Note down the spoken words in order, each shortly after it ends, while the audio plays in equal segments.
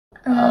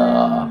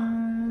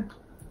I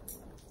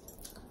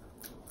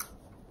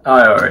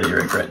already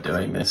regret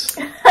doing this.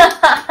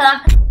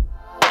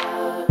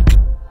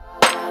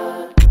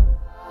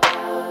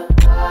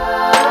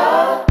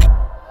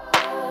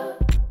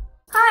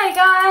 Hi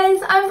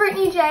guys, I'm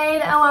Brittany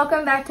Jade and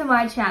welcome back to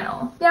my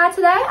channel. Now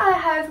today I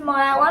have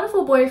my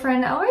wonderful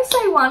boyfriend. I always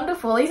say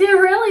wonderful. Is he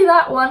really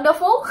that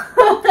wonderful?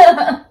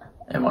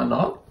 Am I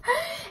not?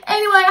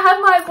 Anyway, I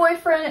have my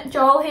boyfriend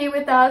Joel here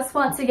with us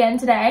once again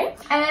today,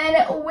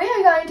 and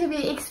we're going to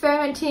be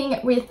experimenting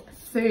with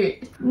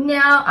food.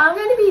 Now, I'm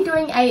going to be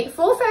doing a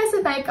full face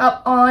of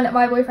makeup on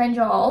my boyfriend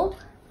Joel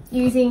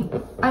using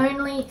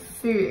only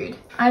food.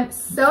 I'm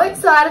so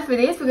excited for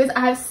this because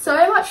I have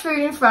so much food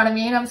in front of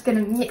me and I'm just going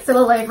to mix it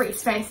all over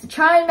his face to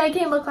try and make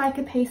him look like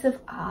a piece of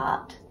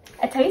art.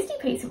 A tasty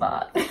piece of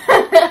art.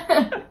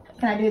 Can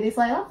I do this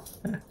later?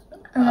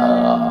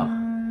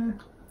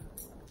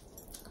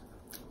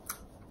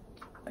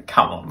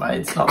 Come on,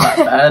 mate, it's not that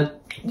bad.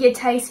 You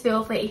taste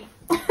filthy.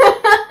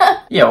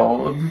 Yeah,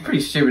 well, it'd be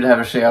pretty stupid to have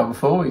a shower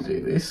before we do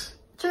this.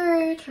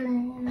 True,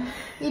 true.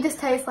 You just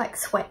taste like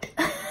sweat.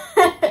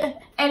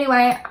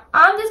 Anyway,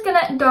 I'm just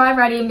gonna dive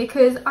right in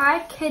because I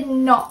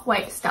cannot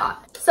wait to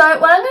start. So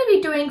what I'm gonna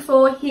be doing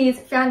for his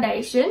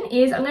foundation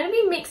is I'm gonna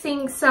be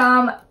mixing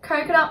some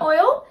coconut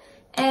oil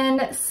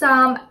and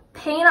some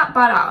peanut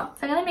butter.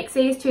 So I'm gonna mix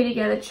these two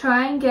together,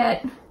 try and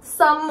get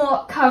some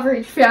more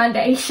coverage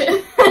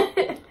foundation.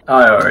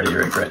 I already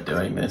regret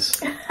doing this.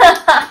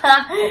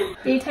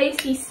 Be a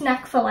tasty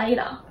snack for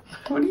later.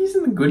 What are you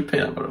using the good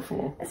peanut butter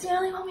for? It's the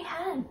only one we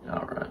had.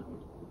 Alright.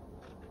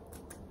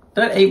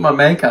 Don't eat my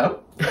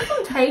makeup. It's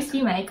some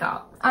tasty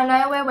makeup. I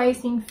know we're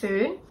wasting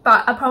food,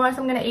 but I promise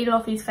I'm gonna eat it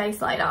off his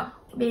face later.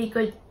 Be a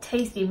good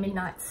tasty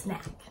midnight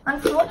snack.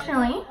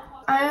 Unfortunately,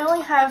 I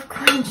only have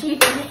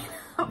crunchy peanut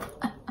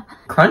butter.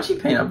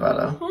 Crunchy peanut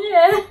butter?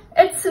 Yeah.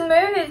 It's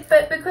smooth,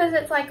 but because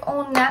it's like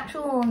all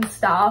natural and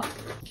stuff,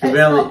 it's we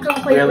not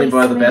completely only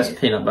buy the smooth. best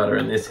peanut butter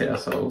in this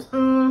household.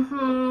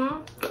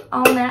 Mm-hmm.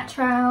 All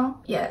natural.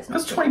 Yeah, it's not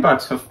That's good.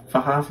 $20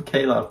 for half a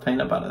kilo of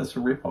peanut butter. That's a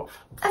rip-off.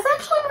 It's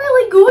actually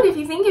really good if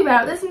you think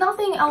about it. There's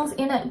nothing else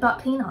in it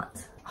but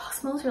peanuts. Oh, it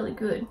smells really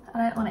good. I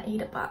don't want to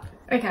eat it, but...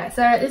 Okay,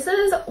 so this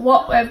is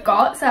what we've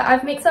got. So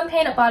I've mixed some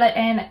peanut butter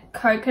and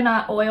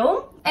coconut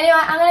oil. Anyway,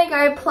 I'm going to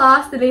go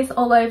plaster this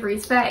all over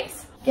his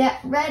face. Get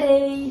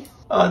ready.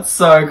 Oh, it's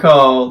so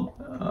cold.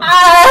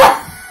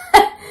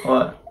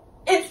 What?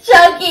 It's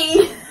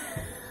chunky.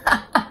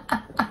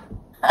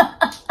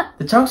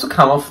 The chunks will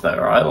come off though,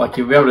 right? Like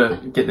you'll be able to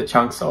get the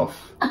chunks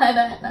off. I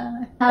don't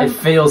know. It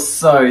feels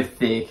so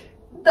thick.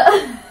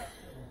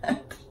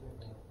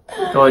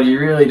 God, you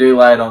really do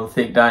lay it on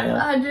thick, don't you?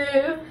 I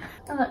do.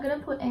 I'm not going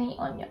to put any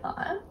on your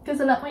eye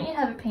because I don't want you to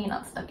have a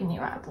peanut stuck in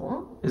your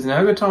eyeball. There's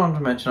no good time to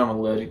mention I'm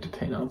allergic to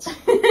peanuts.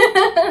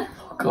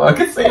 God, I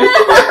can see it.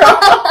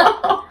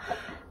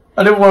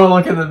 I didn't want to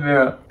look in the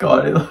mirror.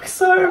 God, it looks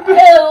so bad.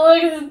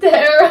 It looks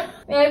terrible.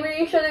 Maybe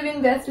you should have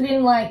invested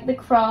in like the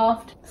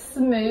Kraft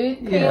smooth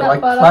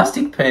peanut butter.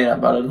 Plastic peanut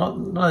butter,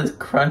 not this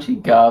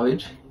crunchy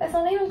garbage. It's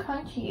not even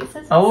crunchy. It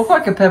says I look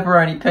like a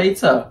pepperoni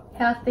pizza.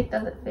 How thick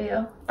does it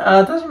feel?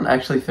 It doesn't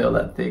actually feel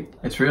that thick.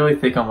 It's really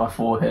thick on my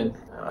forehead.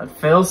 It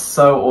feels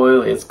so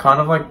oily. It's kind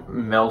of like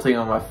melting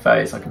on my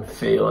face. I can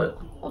feel it.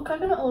 Well,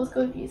 coconut oil is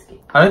good for your skin.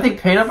 I don't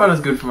think peanut butter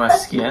is good for my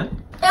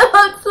skin. It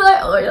looks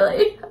so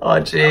oily. Oh,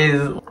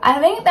 jeez. I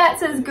think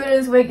that's as good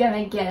as we're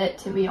gonna get it,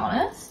 to be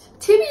honest.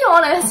 To be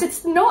honest,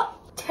 it's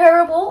not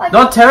terrible. Like,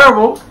 Not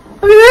terrible.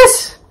 Look at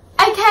this.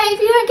 okay, if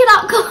you don't get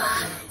up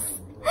close.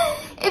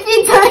 If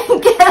you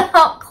don't get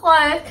up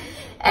close,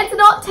 it's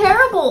not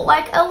terrible.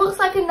 Like, it looks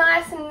like a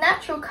nice and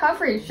natural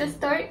coverage. Just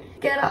don't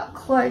get up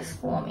close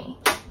for me.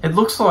 It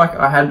looks like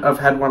I've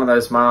had one of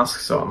those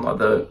masks on,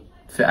 like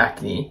for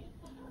acne,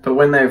 but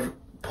when they've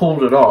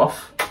pulled it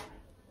off,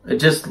 it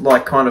just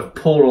like kind of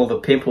pulled all the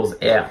pimples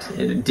out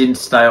and it didn't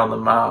stay on the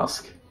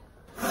mask.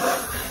 You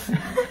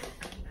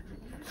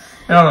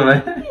know what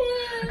I mean? Yeah.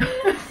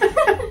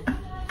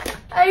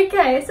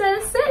 Okay, so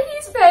to set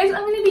his face,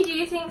 I'm going to be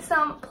using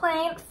some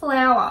plain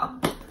flour.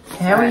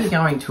 How are you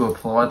going to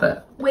apply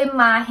that? With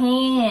my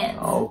hands.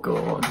 Oh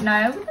god.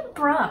 No, with a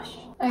brush.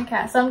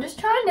 Okay, so I'm just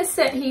trying to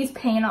set his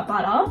peanut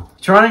butter.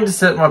 Trying to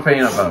set my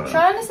peanut butter.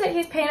 Trying to set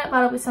his peanut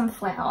butter with some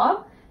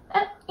flour.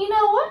 And you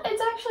know what?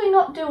 It's actually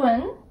not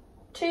doing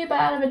too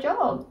bad of a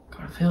job.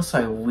 God, it feels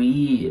so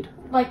weird.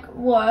 Like,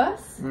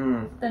 worse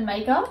than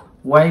makeup.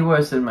 Way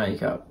worse than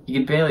makeup. You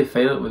could barely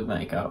feel it with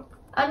makeup.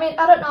 I mean,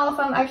 I don't know if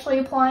I'm actually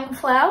applying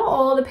flour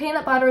or the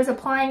peanut butter is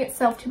applying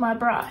itself to my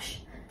brush.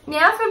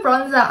 Now for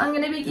bronzer, I'm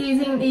going to be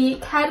using the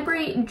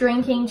Cadbury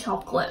Drinking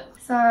Chocolate.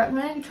 So I'm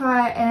going to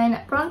try and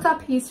bronze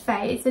up his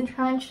face and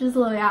try and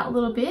chisel it out a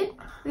little bit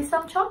with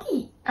some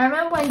chalky. I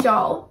remember when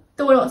Joel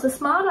thought it was a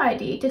smart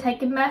idea to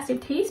take a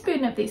massive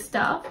teaspoon of this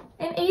stuff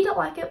and eat it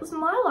like it was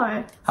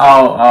Milo.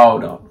 Oh,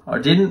 hold on. I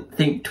didn't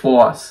think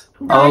twice.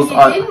 No, you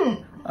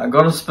didn't. I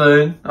got a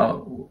spoon.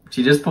 Oh,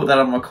 she just put that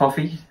on my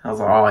coffee. I was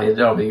like, oh, yeah,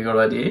 that'll be a good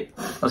idea.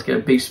 Let's get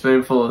a big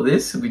spoonful of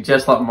this. It'll be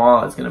just like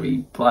Milo. It's going to be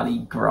bloody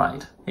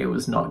great. It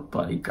was not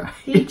bloody great.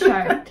 He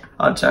choked.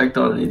 I choked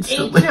on it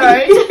instantly. He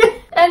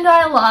choked. And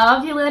I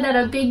laughed. He let out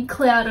a big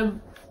cloud of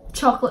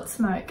chocolate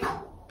smoke.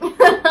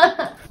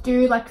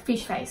 Do like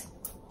fish face.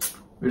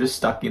 We just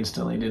stuck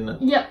instantly, didn't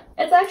it? Yep.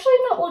 It's actually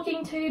not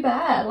looking too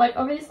bad. Like,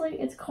 obviously,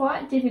 it's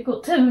quite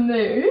difficult to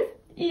move.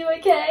 Are you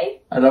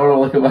okay? I don't want to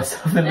look at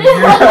myself in the mirror.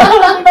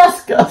 It's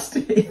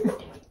disgusting.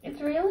 It's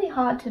really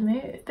hard to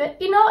move.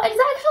 But, you know, it's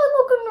actually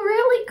looking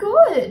really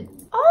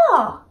good.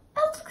 Oh,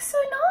 that looks so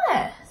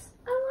nice.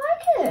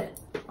 I like it.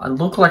 I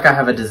look like I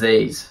have a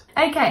disease.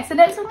 Okay, so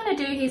next I'm going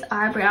to do his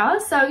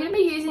eyebrows. So I'm going to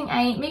be using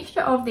a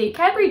mixture of the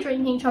Cadbury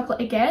drinking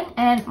chocolate again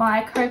and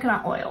my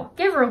coconut oil.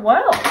 Give her a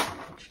whirl.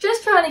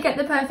 Just trying to get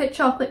the perfect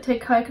chocolate to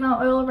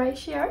coconut oil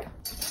ratio.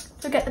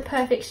 So get the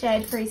perfect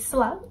shade for his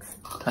slugs.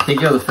 I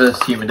think you're the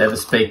first human to ever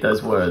speak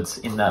those words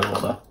in that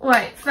order.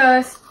 Wait,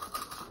 first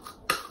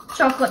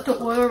chocolate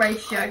to oil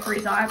ratio for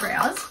his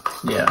eyebrows.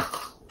 Yeah.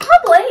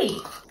 Probably.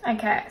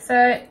 Okay,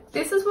 so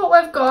this is what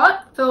we've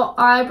got for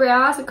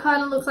eyebrows. It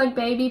kind of looks like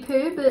baby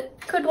poo, but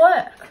could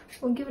work.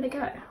 We'll give it a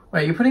go.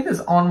 Wait, you're putting this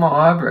on my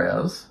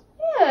eyebrows?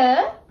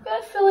 Yeah,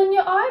 gotta fill in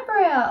your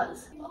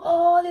eyebrows.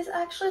 Oh, this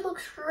actually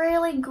looks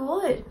really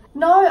good.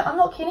 No, I'm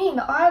not kidding.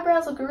 The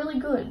eyebrows look really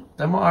good.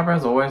 Don't my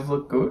eyebrows always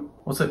look good?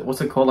 What's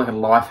it called? Like a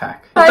life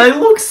hack? They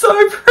look so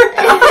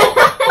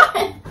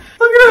brown.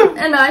 Look at them.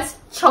 A nice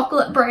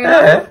chocolate brown.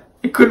 Yeah,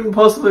 it couldn't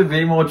possibly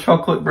be more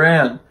chocolate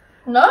brown.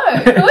 No,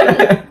 it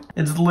couldn't.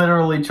 It's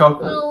literally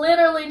chocolate.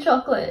 Literally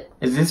chocolate.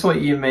 Is this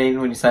what you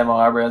mean when you say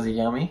my eyebrows are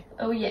yummy?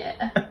 Oh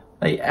yeah.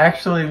 They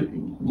actually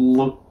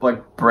look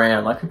like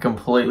brown, like a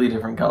completely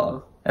different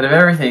colour. Out of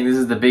everything, this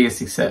is the biggest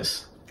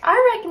success.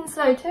 I reckon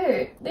so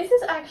too. This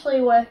has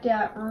actually worked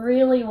out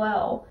really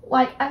well.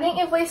 Like, I think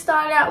if we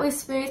started out with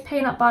smooth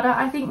peanut butter,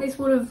 I think this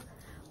would have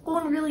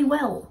gone really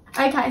well.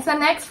 Okay, so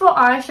next for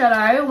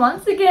eyeshadow,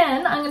 once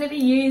again, I'm going to be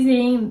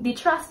using the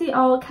trusty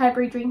old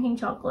Cadbury drinking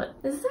chocolate.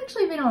 This has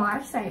actually been a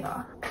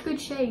lifesaver.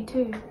 Good shade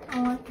too.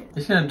 I like it.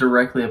 Just going to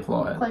directly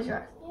apply it. Close your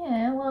eyes.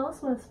 Yeah, well,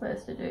 that's what it's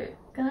supposed to do.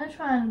 Gonna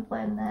try and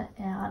blend that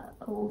out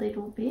a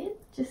little bit,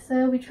 just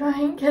so we try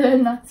and get a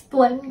nice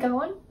blend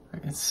going.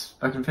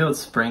 I can feel it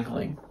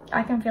sprinkling.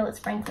 I can feel it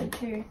sprinkling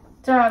too.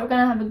 It's alright, we're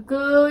gonna have a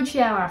good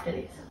shower after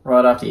this.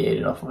 Right after you eat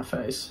it off my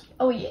face.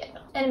 Oh yeah,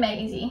 and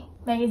Maisie.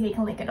 Maisie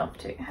can lick it off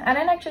too. I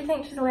don't actually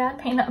think she's allowed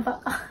peanut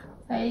butter.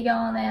 There you go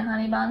on there,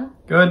 honey bun.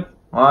 Good.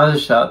 My eyes are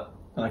shut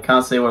and I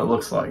can't see what it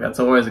looks like. That's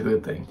always a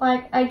good thing.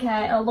 Like,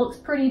 okay, it looks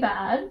pretty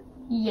bad.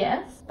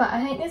 Yes, but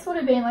I think this would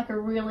have been like a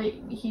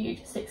really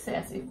huge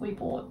success if we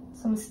bought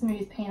some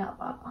smooth peanut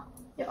butter.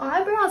 Your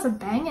eyebrows are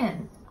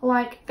banging.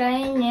 Like,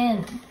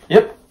 banging.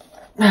 Yep.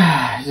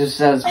 Just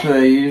as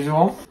per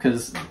usual,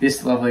 because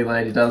this lovely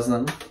lady does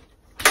them.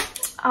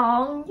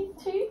 Oh, you're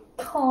too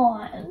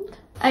kind.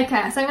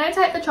 Okay, so I'm going to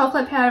take the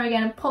chocolate powder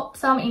again and pop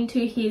some into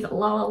his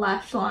lower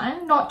lash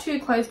line. Not too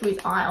close to his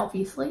eye,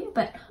 obviously,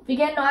 but if you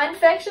get an eye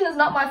infection, it's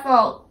not my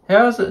fault.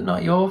 How is it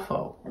not your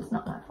fault? It's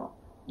not my fault.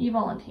 You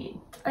volunteered.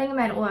 I think it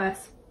made it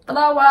worse. But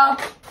oh well.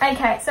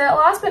 Okay, so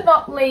last but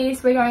not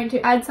least, we're going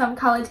to add some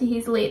colour to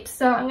his lips.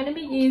 So I'm going to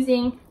be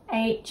using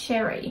a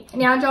cherry.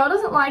 Now, Joel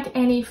doesn't like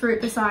any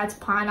fruit besides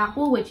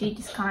pineapple, which he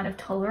just kind of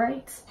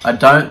tolerates. I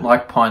don't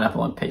like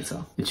pineapple on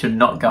pizza. It should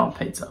not go on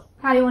pizza.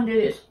 How do you want to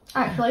do this?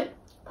 Actually,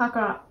 pucker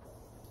up.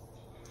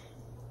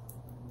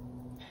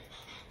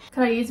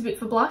 Can I use a bit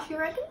for blush, you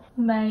reckon?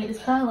 Mate, this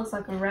kind of looks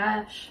like a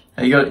rash.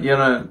 You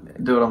gotta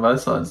do it on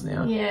both sides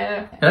now.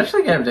 Yeah. It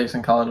actually gave a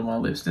decent colour to my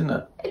lips, didn't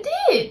it? It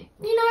did.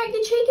 You know,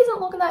 your cheek isn't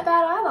looking that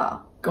bad either.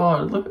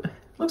 God,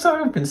 looks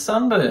like I've been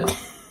sunburned.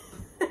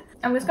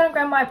 I'm just gonna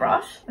grab my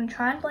brush and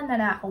try and blend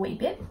that out a wee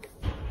bit.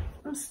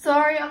 I'm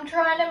sorry, I'm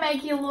trying to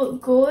make you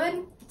look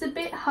good. It's a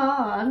bit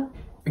hard.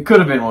 It could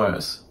have been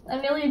worse.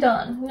 I'm nearly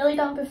done. Nearly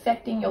done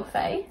perfecting your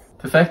face.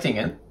 Perfecting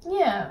it?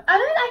 Yeah. I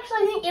don't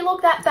actually think you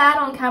look that bad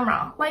on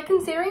camera. Like,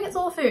 considering it's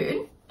all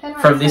food.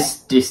 From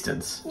this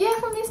distance? Yeah,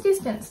 from this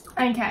distance.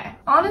 Okay.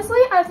 Honestly,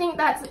 I think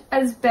that's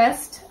as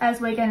best as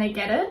we're gonna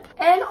get it.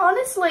 And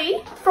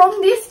honestly, from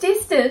this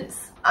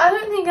distance, I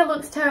don't think it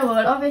looks terrible.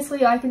 But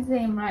obviously, I can see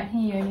him right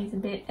here and he's a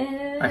bit,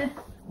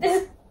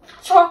 There's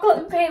chocolate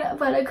and peanut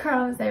butter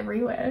crumbs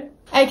everywhere.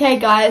 Okay,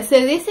 guys, so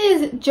this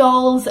is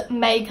Joel's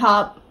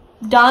makeup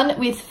done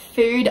with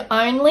food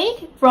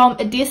only from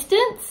a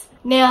distance.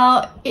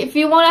 Now, if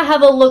you want to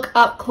have a look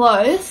up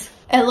close,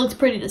 it looks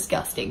pretty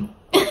disgusting.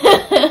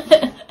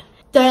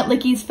 Don't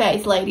lick his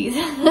face, ladies.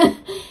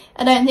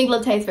 I don't think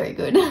it'll taste very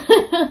good.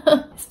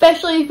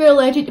 Especially if you're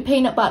allergic to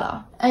peanut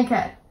butter.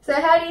 Okay, so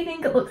how do you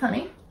think it looks,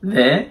 honey?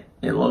 There,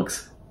 it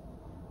looks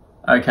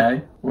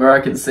okay. Where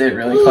I can see it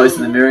really close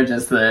in the mirror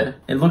just there.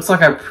 It looks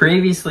like I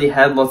previously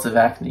had lots of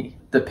acne.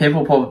 The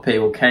pimple popper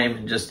people came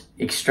and just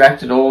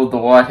extracted all of the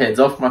whiteheads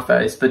off my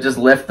face, but just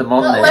left them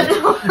on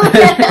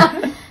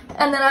there.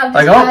 And then I've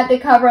just had to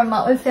cover them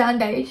up with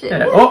foundation.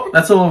 Yeah. Oh,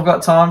 that's all I've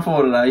got time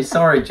for today.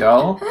 Sorry,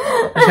 Joel.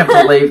 I just have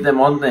to leave them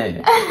on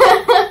there.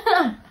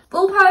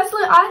 Well,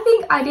 personally, I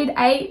think I did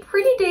a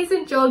pretty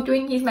decent job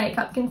doing his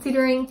makeup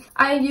considering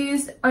I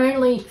used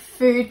only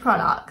food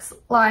products,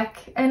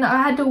 and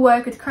I had to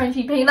work with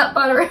crunchy peanut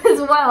butter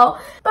as well.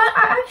 But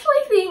I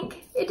actually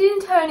think it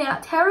didn't turn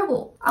out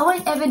terrible. I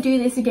won't ever do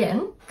this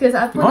again because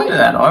I've You might do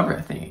that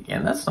eyebrow thing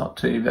again. That's not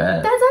too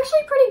bad. That's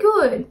actually pretty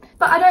good.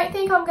 But I don't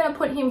think I'm going to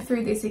put him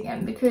through this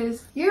again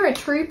because you're a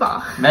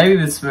trooper. Maybe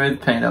with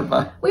smooth peanut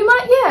butter. We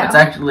might, yeah. It's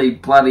actually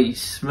bloody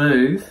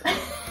smooth.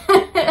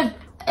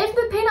 If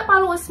the peanut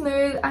butter was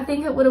smooth, I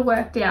think it would have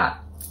worked out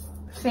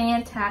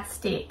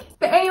fantastic.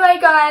 But anyway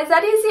guys,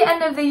 that is the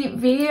end of the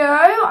video.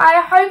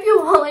 I hope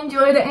you all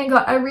enjoyed it and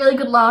got a really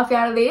good laugh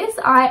out of this.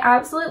 I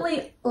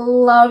absolutely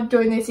loved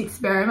doing this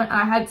experiment.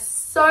 I had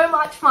so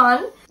much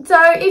fun. So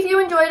if you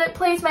enjoyed it,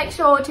 please make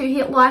sure to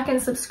hit like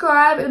and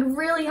subscribe. It would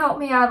really help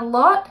me out a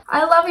lot.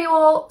 I love you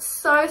all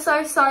so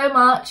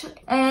much,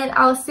 and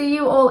I'll see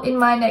you all in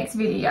my next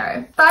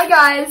video. Bye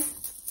guys.